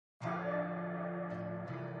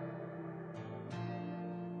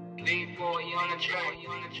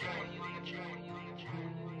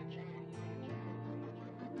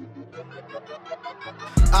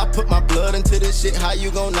I put my blood into this shit, how you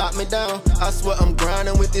gon' knock me down? I swear I'm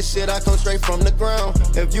grinding with this shit, I come straight from the ground.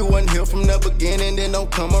 If you wasn't here from the beginning, then don't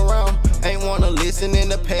come around. Ain't wanna listen in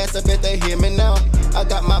the past, I bet they hear me now. I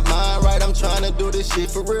got my mind right, I'm trying to do this shit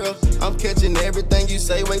for real. I'm catching everything you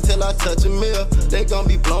say, wait till I touch a mill. They gon'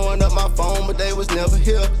 be blowing up my phone, but they was never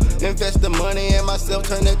here. Invest the money in myself,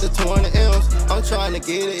 turn it to 20 M's. I'm trying to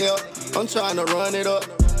get it up, I'm trying to run it up.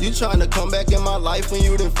 You trying to come back in my life when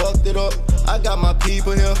you done fucked it up. I got my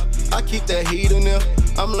people here, I keep that heat in there.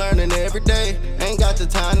 I'm learning every day, ain't got the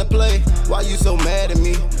time to play. Why you so mad at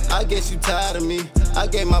me? I guess you tired of me. I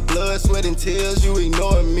gave my blood, sweat, and tears, you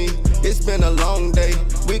ignoring me. It's been a long day,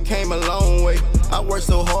 we came a long way. I worked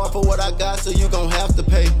so hard for what I got, so you gon' have to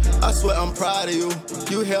pay. I swear I'm proud of you,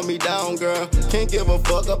 you held me down, girl. Can't give a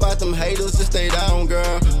fuck about them haters, just stay down,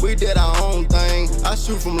 girl. We did our own thing, I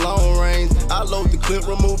shoot from long range. I load the clip,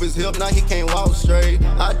 remove his hip, now he can't walk straight.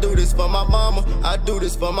 I do this for my mama, I do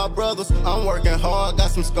this for my brothers. I'm working hard,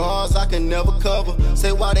 got some scars I can never cover.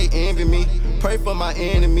 Say why they envy me, pray for my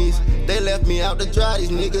enemies. They left me out to dry, these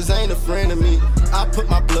niggas ain't a friend of me. I put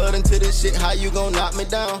my blood into this shit, how you gon' knock me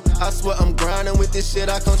down? I swear I'm grinding with this shit,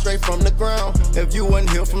 I come straight from the ground. If you wasn't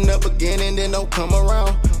here from the beginning, then don't come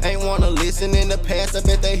around. Ain't wanna listen in the past, I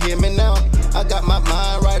bet they hear me now. I got my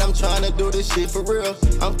mind right, I'm trying to do this shit for real.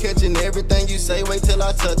 I'm catching everything you say, wait till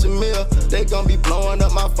I touch a mill. They gon' be blowing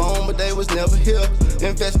up my phone, but they was never here.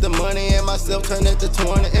 Invest the money in myself, turn it to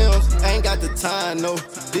 20 M's. Ain't got the time, no,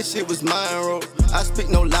 this shit was mine, bro. I speak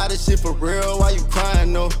no lie, this shit for real, why you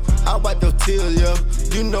crying, no? I wipe your tears, yeah,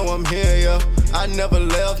 you know I'm here, yeah. I never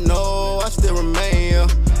left, no, I still remain, yeah.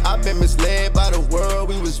 I've been misled by the world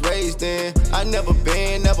we was raised in. I never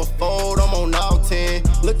been, never fold, I'm on all 10.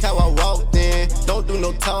 Look how I walked in, don't do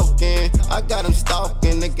no talking. I got him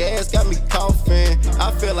stalking, the gas got me coughing.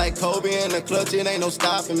 I feel like Kobe in the clutch, it ain't no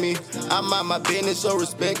stopping me. I mind my business, show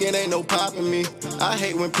respect, it ain't no popping me. I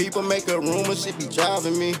hate when people make a rumor, shit be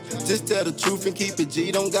driving me. Just tell the truth and keep it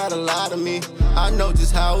G, don't gotta lie to me. I know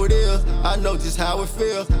just how it is, I know just how it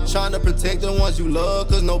feel. Trying to protect the ones you love,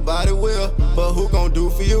 cause nobody will. But who gon' do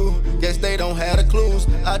for you? Guess they don't have the clues.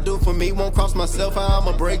 I do for me, won't cross myself, how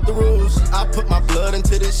I'ma break the rules. I put my blood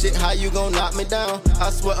into this shit, how you gon' knock me down? I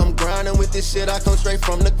swear I'm grinding with this shit, I come straight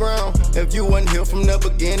from the ground. If you wasn't here from the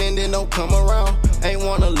beginning, then don't come around. Ain't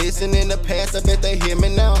wanna listen in the past, I bet they hear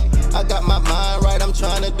me now. I got my mind right, I'm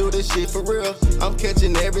trying to do this shit for real. I'm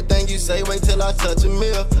catching everything you say, wait till I touch a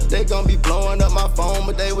mill. They gon' be blowing up my phone,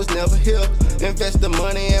 but they was never here. Invest the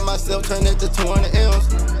money in myself, turn it to 20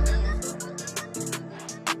 M's.